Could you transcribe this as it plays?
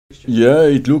Yeah,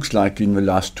 it looks like in the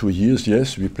last 2 years,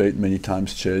 yes, we played many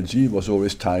times Chelsea. It was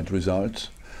always tight results.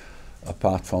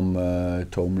 Apart from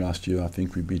at home last year, I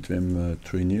think we beat them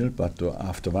 3-0. But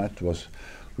after that,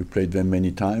 we played them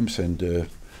many times, and it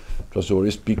was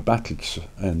always big battles.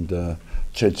 And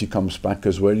Chelsea comes back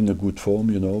as well in a good form.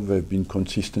 You know, they've been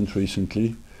consistent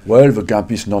recently. Well, the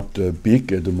gap is not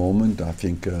big at the moment. I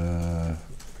think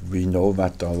we know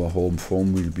that our home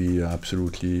form will be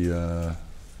absolutely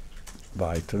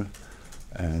vital,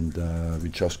 and we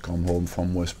just come home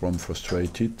from West Brom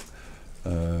frustrated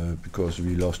because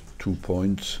we lost 2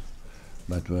 points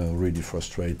that were really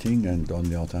frustrating, and on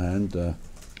the other hand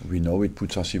we know it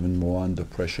puts us even more under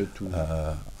pressure too.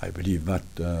 I believe that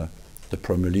the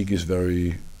Premier League is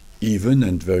very even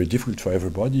and very difficult for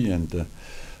everybody, and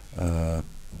the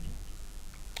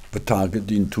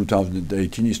target in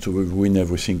 2018 is to win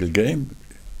every single game,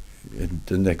 and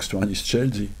the next one is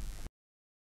Chelsea.